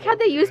 I like how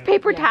they use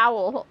paper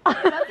towel.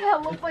 That's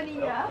hella funny,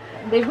 yeah.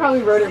 They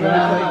probably wrote it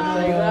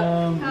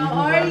wrong.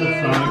 How are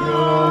you?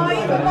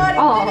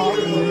 Oh.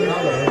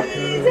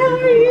 How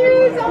are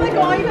you?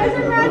 Assalamualaikum. You guys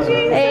are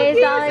matching. Hey,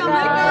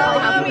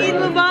 Assalamualaikum. Eid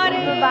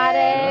Mubarak.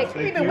 Mubarak.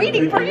 We've been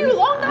waiting for you a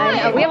long time. I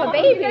know, we have a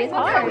baby. It's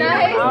hard.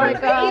 Nice. Oh my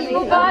God. Eid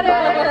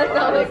Mubarak.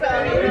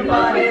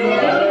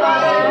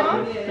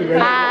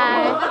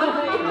 Hi.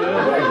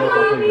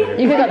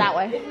 You can go that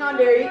way.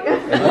 Non-dairy.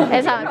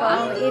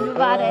 Assalamualaikum. Eid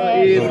Mubarak.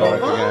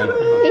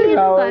 Eid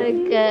Mubarak.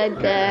 Good,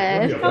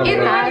 good.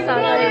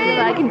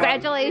 Assalamualaikum.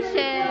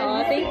 Congratulations.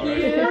 Oh, thank you.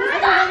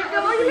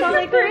 You're so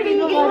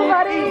pretty. Eid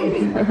Mubarak.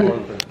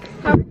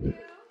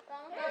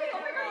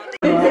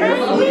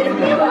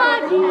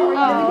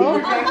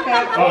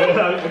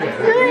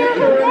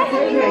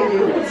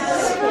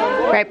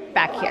 Right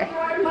back here.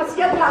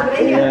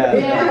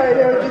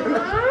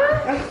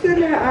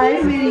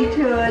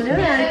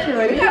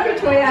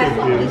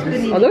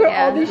 Oh, look at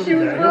all these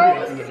shoes, bro.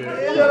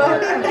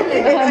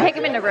 Take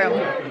him in the room.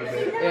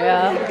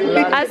 Yeah.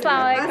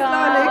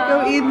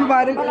 Assalamualaikum. Eid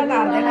Mubarak.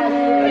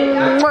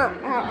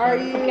 How are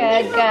you?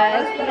 Good,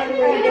 good.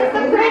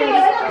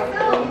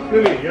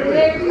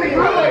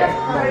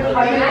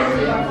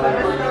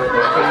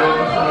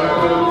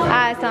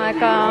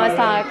 Assalamualaikum.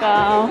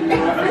 Assalamualaikum.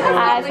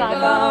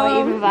 Assalamualaikum.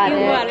 Eid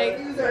Mubarak.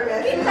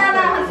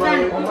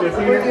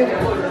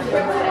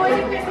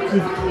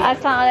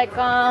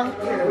 Assalamualaikum.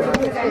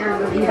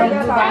 Eid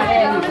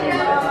Mubarak.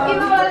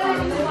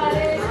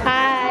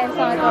 Hi,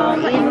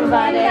 Assalamualaikum. Eid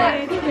Mubarak.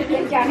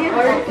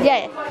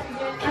 Yeah.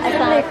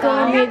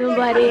 Assalamualaikum. Eid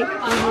Mubarak.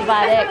 Eid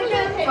Mubarak.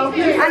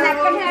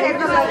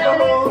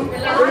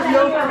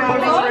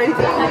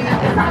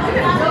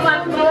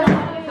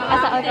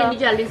 Assalamualaikum.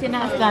 Jali sini.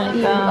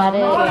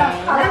 Assalamualaikum.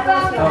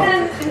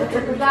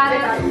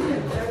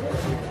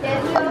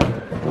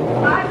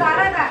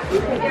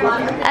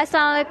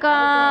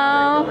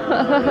 Assalamualaikum.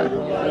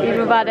 Eid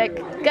Mubarak.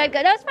 Good,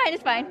 good. No, it's fine.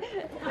 It's fine.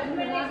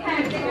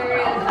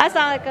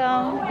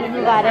 Assalamualaikum. Eid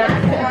Mubarak.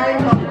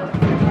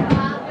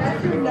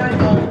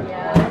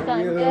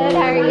 Good.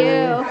 How are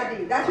you?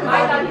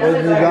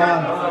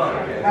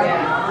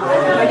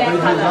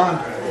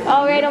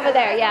 Oh, right over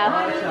there. Yeah.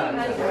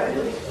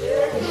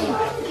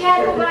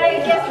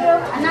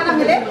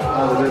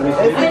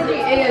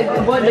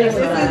 What is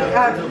this?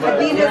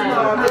 Adina's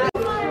mom.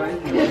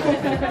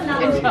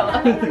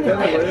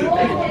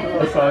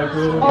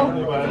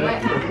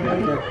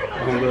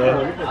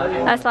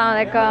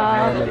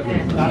 Assalamualaikum.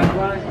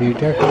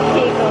 ठीक हो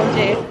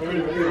जी.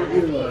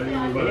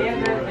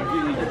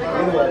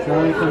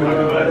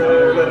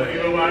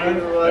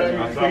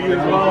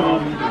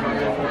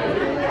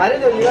 I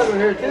didn't know you guys were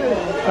here too.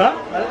 Huh?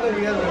 I didn't know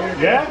you guys were here.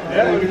 Yeah?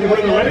 Yeah, we went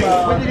to the wedding.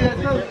 When did you guys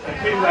come? I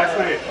came last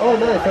night. Oh,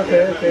 nice.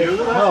 Okay, okay.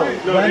 Oh,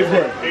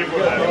 Wednesday.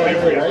 April.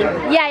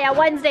 Yeah, yeah,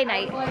 Wednesday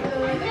night.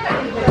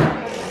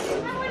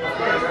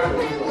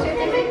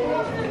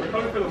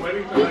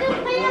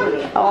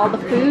 All the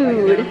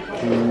food.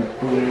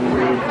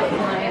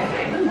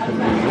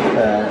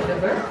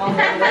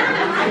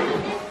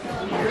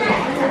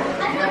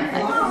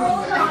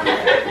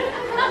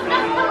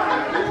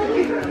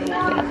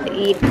 Got the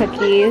Eid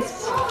cookies.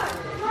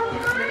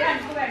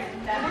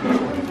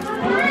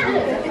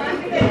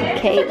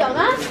 Cake. No,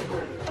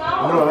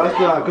 that's a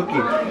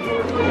cookie.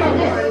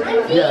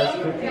 Yeah, that's a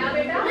cookie.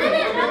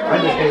 I'm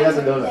just kidding, that's a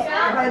donut.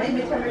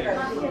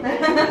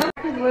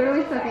 He's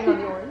literally sucking on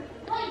the orange.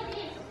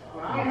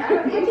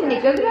 कुछ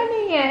निकल रहा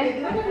नहीं है.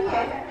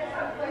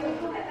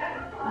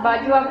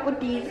 बाजू आपको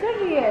tease कर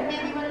रही है.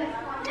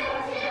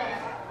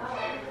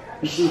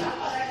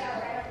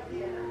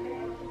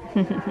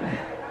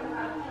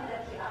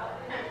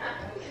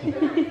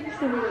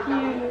 So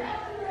cute.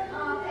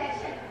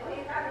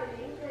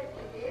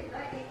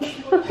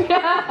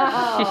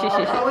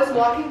 I was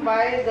walking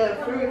by the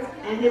fruits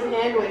and his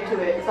hand went to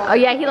it. So Oh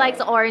yeah, he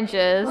likes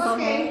oranges.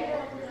 okay.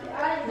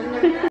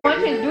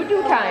 One is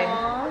doo-doo time.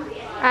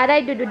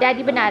 Aray dudu,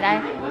 daddy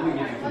banaray.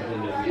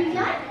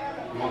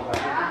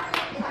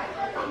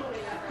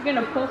 You're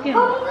gonna poke him.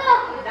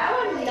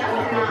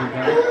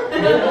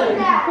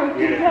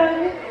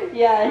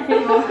 Yeah,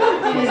 he's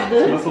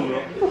this.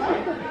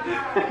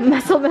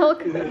 Muscle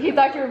milk. He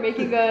thought you were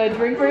making a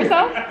drink for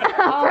yourself?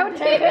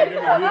 Protein.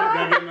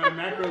 Gotta get my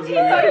macros in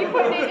Oh, there. you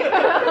put it.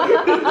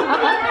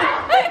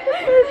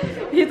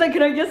 He's like,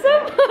 can I get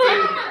some?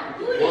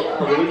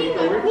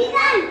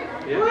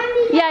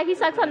 Yeah, he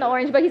sucks on the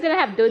orange, but he's gonna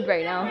have dude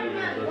right now.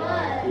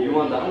 You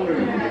want that one?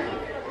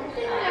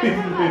 You're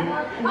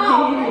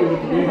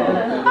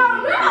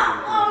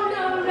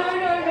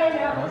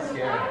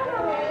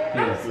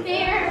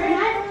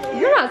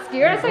not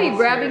scared. I saw you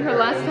grabbing her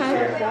last time.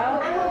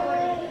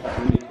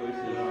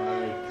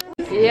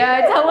 Yeah,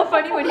 it's hella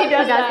funny when he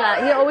does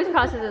that. He always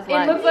crosses his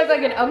legs. It looks like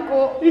an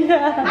uncle.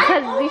 Yeah.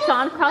 Because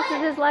Deshaun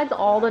crosses his legs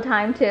all the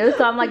time too.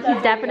 So I'm like, he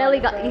definitely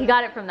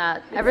got it from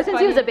that. Ever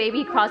since he was a baby,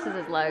 he crosses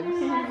his legs.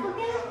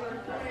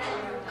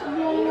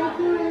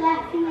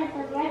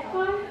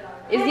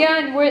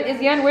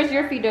 Izyan, where's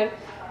your feeder?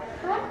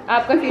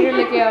 आपका feeder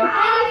लेके आओ.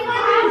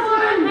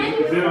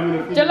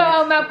 चलो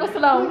आओ मैं आपको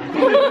सुलाऊं.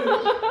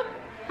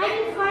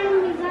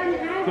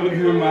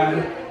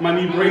 My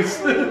knee brace.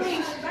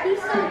 He's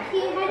so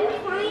cute.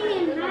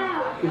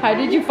 How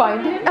did you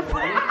find him? How did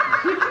you find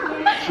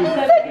him?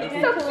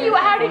 He's so cute.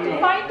 How did you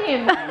find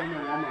him?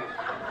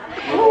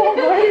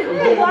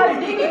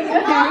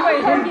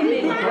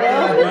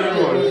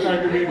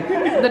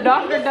 The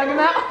doctor dug him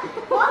out.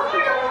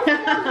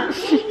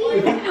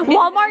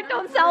 Walmart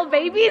don't sell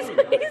babies.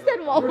 He said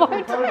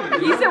Walmart.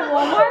 He said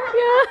Walmart?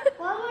 Yeah.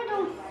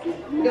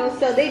 No,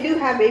 so they do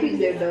have babies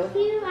there though.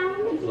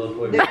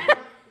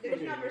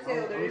 They're not for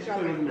sale, they're just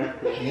shopping.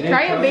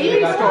 Try a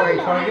baby story.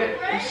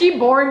 She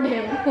born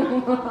him.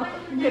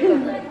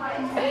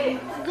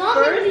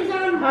 First,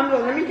 Hamza,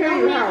 let me tell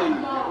you how.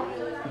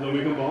 Don't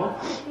make a ball?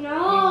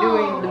 No.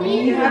 Doing the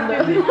meat. You have to.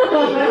 You're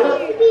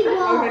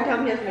gonna tell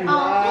me he has to be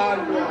long.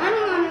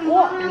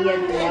 And he has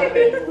to be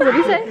What did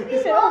he say?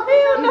 He's like,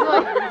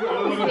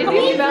 is he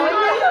smelling?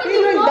 He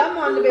looks dumb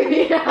on the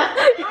baby.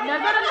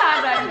 That's what I'm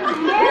talking about.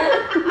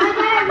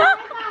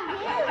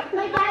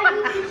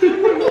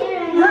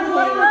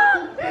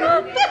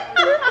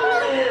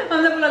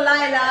 Hamza pula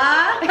Laila.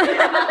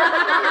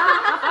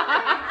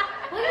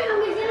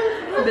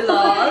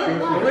 Bilal,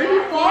 where did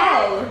you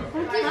fall?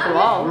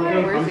 Wow.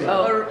 Where's he? Oh.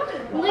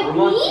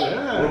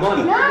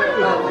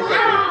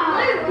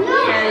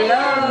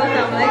 Hello,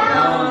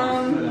 assalamualaikum.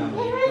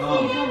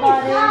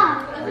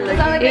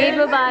 Eid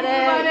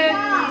Mubarak.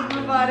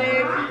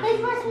 Mubarak.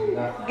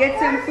 Get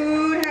some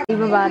food. Eid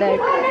Mubarak.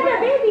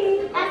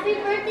 Happy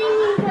birthday,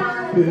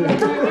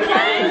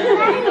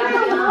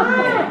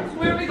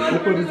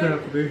 What is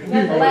happening?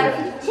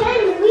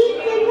 10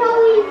 weeks until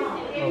we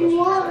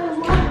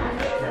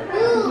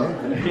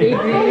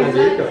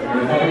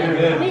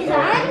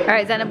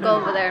Alright, Zainab, go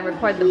over there and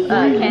record the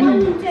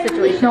candle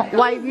situation. No,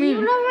 why me?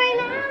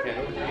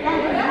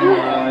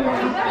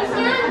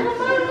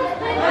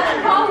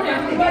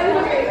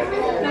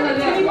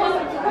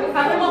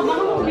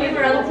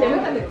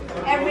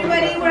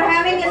 Everybody, we're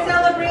having a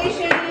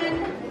celebration.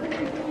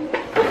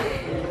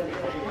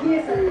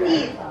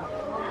 Eat.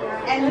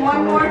 And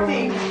one more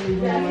thing.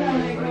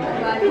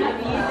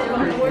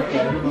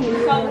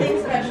 Something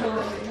special.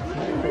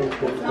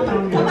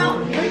 Come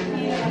out.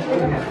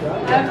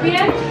 Happy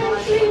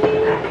anniversary.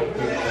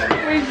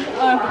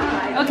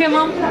 Okay,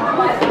 Mom.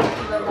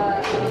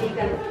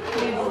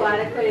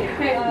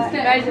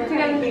 Guys,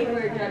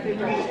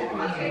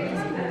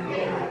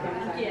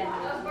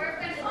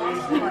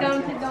 sit down.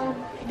 Sit down.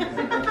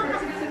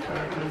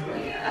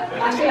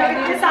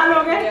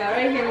 Yeah,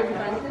 right here would be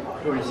fine.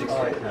 26.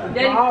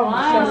 Daddy, wow.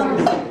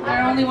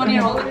 They're only 1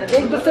 year older than me.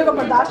 एक दूसरे को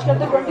बर्दाश्त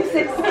करते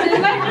 26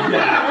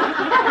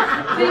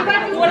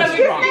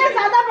 किसने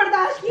ज्यादा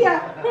बर्दाश्त किया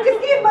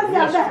किसकी हिम्मत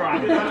ज्यादा है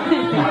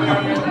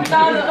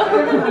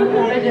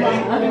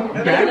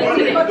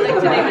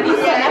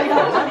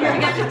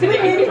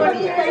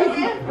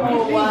Oh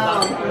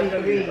wow.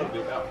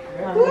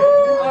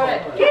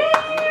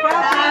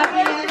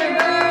 Happy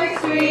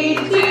anniversary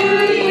to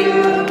you.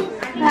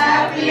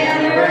 Happy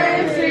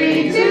anniversary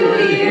to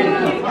you.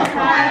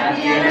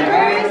 Happy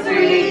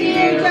anniversary,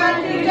 dear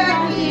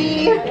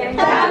Jackie.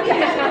 Happy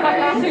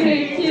anniversary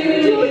to you.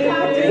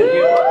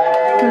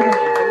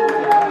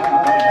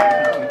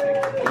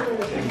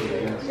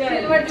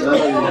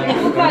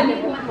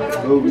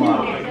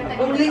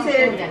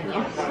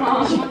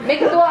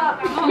 Make it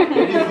up.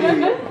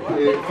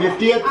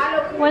 50th.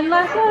 One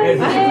last one. Yay.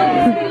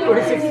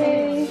 46.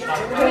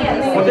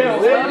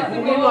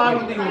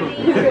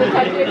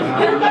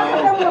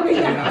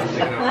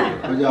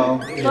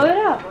 Blow it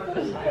up.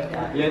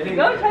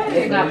 Go try it.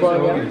 It's not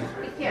blowing up.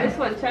 This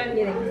one, try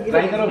it.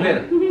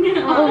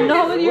 Oh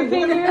no, with your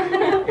finger.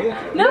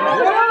 No, no,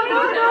 no,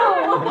 no.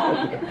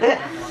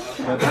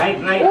 Right.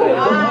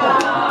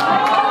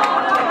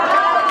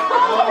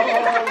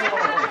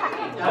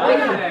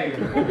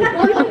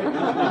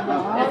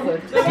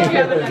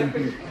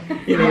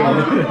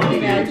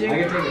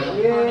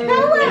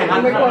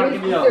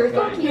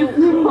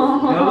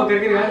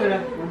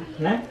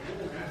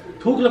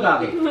 थूक लगा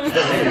के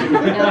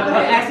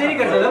ऐसे नहीं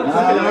कर सकता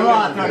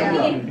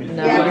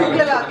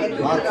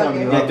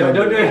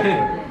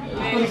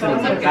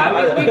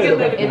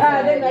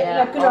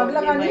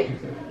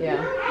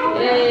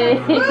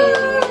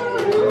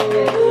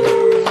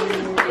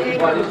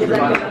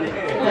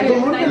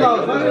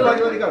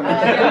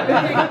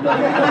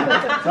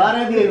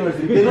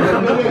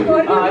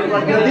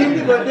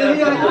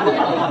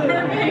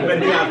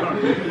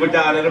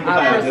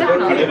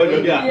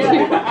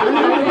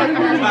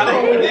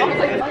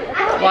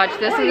Watch,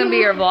 this is gonna be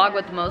your vlog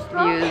with the most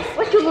views.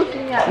 What you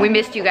looking at? We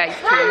missed you guys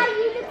too.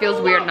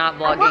 Feels weird not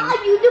vlogging.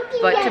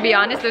 But to be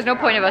honest, there's no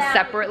point of us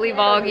separately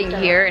vlogging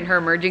here and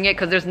her merging it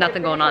because there's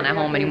nothing going on at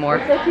home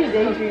anymore.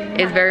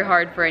 It's very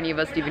hard for any of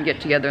us to even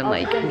get together and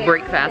like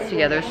break fast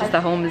together. It's just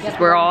at home is just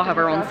we all have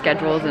our own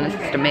schedules and it's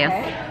just a mess.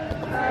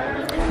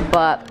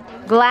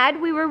 But glad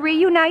we were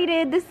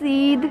reunited this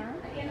Eid.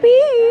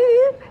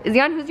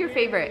 Zion, who's your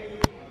favorite?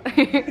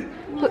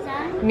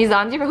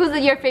 Mizan's your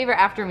who's your favorite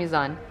after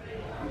Mizan?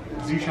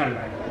 Zishan.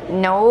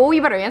 No,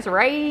 you better answer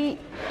right.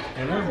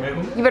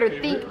 You better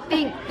think.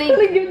 He's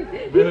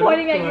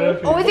pointing at you.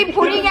 Oh, is he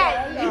pointing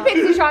at you? Pick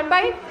Zishan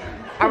Bai?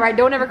 Alright,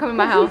 don't ever come in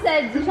my He house.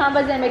 said Zishan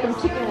Bai's gonna make him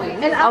chicken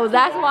wings. Oh,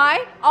 that's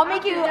why? I'll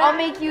make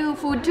you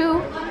food too.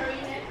 You're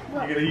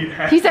gonna eat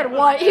half. He said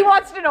what? He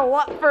wants to know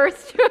what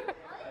first.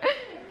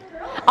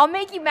 I'll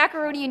make you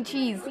macaroni and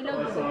cheese.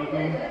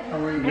 How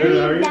are you?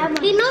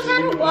 He knows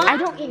how to walk. I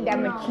don't eat that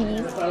much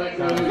cheese.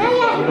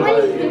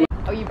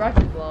 Oh, you brought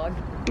your vlog.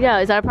 Yeah,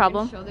 is that a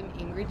problem? Show them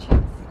angry chicks.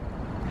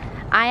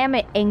 I am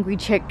an angry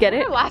chick, get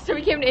it? Last time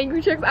we came to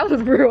Angry Chicks, I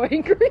was real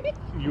angry.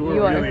 You were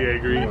really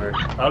angry. I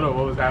don't know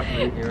what was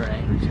happening. You were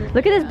angry too.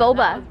 Look at this That was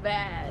boba.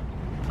 bad.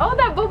 Oh,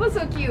 that boba's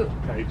so cute.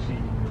 Tai Chi.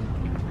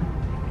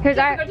 Here's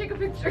Go our. take a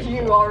picture.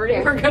 You already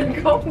are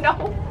gonna go.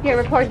 No. Here,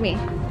 record me.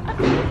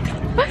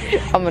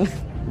 I'm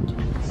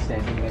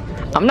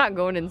not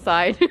going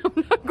inside.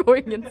 I'm not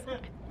going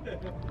inside.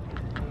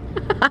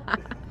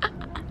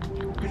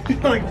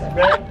 Like,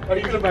 man, are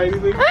you gonna buy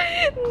anything?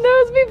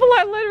 Those people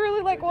are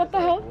literally like, what the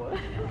hell?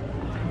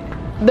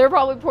 They're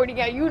probably pointing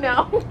at you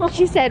now.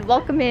 She said,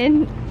 welcome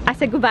in. I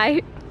said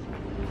goodbye.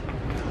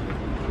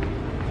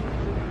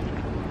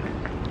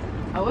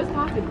 I was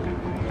talking.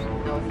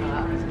 No, it's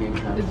not.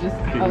 It's just.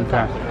 Getting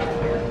fast.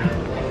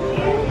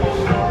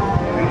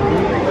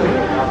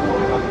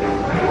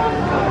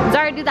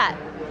 Zara, do that.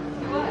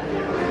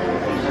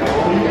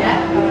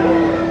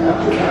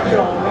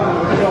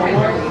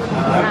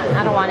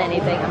 I don't want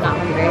anything. I'm not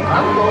hungry.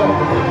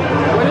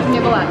 Where does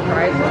Nibble at,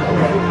 right?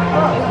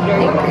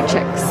 Angry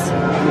chicks.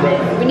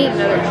 We need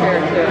another chair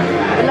too.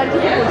 But let's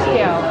get a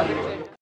scale.